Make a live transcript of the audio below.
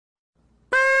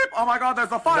Oh my god,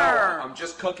 there's a fire! No, I'm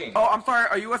just cooking. Oh, I'm sorry,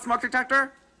 are you a smoke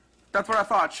detector? That's what I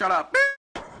thought, shut up.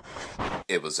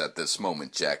 It was at this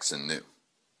moment Jackson knew.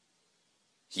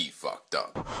 He fucked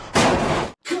up.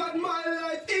 Cut my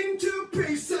life into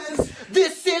pieces.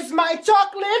 This is my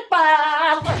chocolate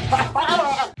bar.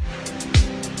 I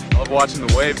love watching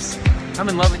the waves. I'm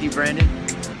in love with you, Brandon.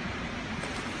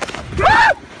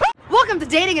 Welcome to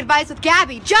Dating Advice with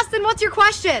Gabby. Justin, what's your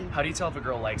question? How do you tell if a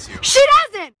girl likes you? She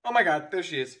doesn't! Oh my god, there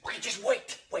she is. Okay, just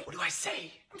wait. Wait, what do I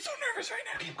say? I'm so nervous right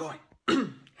now. Okay, I'm going.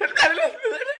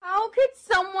 How could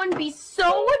someone be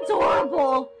so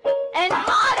adorable and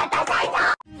hot at the same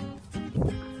time?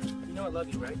 You know I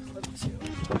love you, right? I love you too.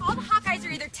 All the hot guys are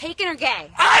either taken or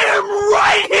gay. I am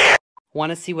right here! Want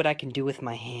to see what I can do with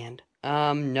my hand?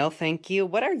 No thank you.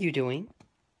 What are you doing?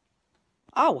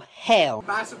 Oh, hell.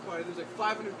 Massive party, there's like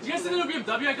 500 people. You guys see the new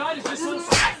BMW I got? Is this one?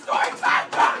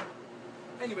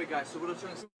 Anyway, guys, so what I'm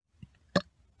trying to say.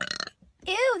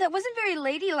 Ew, that wasn't very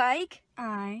ladylike.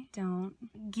 I don't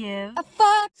give A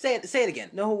fuck. Say it again.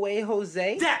 No way,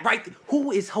 Jose. That right.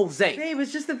 Who is Jose? Babe,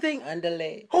 it's just a thing.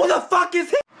 Underlay. Who the fuck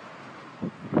is he?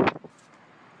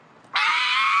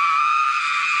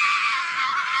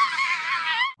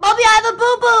 Bobby, I have a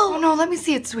boo-boo! Oh no, let me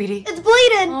see it, sweetie. It's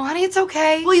bleeding! Oh, honey, it's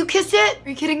okay. Will you kiss it? Are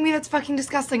you kidding me? That's fucking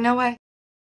disgusting. No way.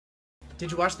 Did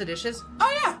you wash the dishes?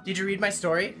 Oh yeah. Did you read my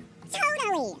story?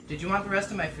 Totally. Did you want the rest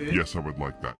of my food? Yes, I would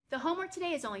like that. The homework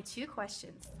today is only 2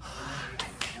 questions.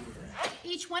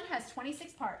 Each one has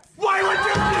 26 parts. Why would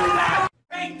you do that?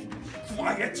 Hey,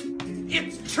 quiet.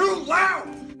 It's too loud.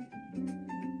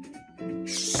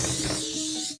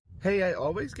 Hey, I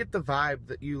always get the vibe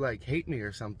that you, like, hate me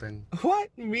or something. What?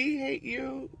 Me hate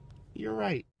you? You're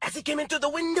right. As he came into the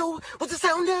window with the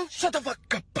sound of shut the fuck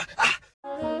up. Ah.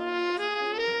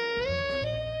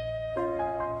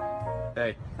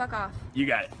 Hey. Fuck off. You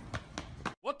got it.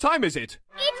 What time is it?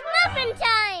 It's muffin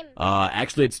time!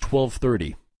 Actually it's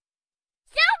 12:30.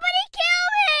 Somebody kill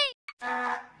me!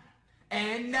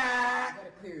 And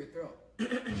Gotta clear your throat.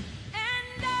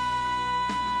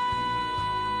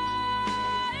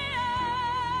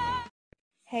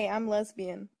 Hey, I'm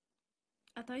lesbian.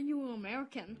 I thought you were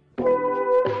American.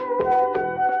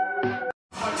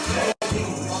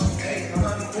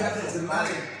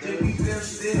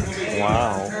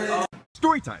 Wow.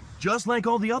 Story time. Just like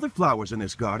all the other flowers in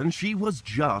this garden, she was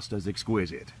just as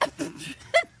exquisite.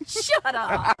 Shut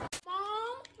up!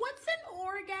 Mom, what's an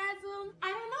orgasm?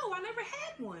 I don't know, I never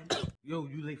had one. Yo,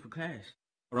 you late for class.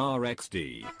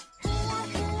 RXD.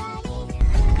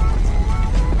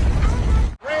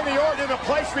 Randy Orton in a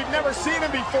place we've never seen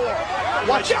him before.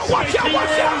 Watch out! Watch out!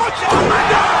 Watch out! Watch out! Oh my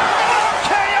God!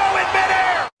 KO in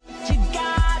midair! You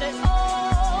got it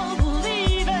all,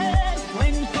 believe it.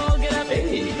 When you fold up,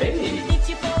 Hey. if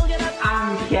you fold up,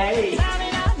 I'm gay. I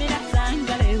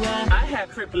have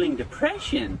crippling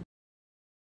depression.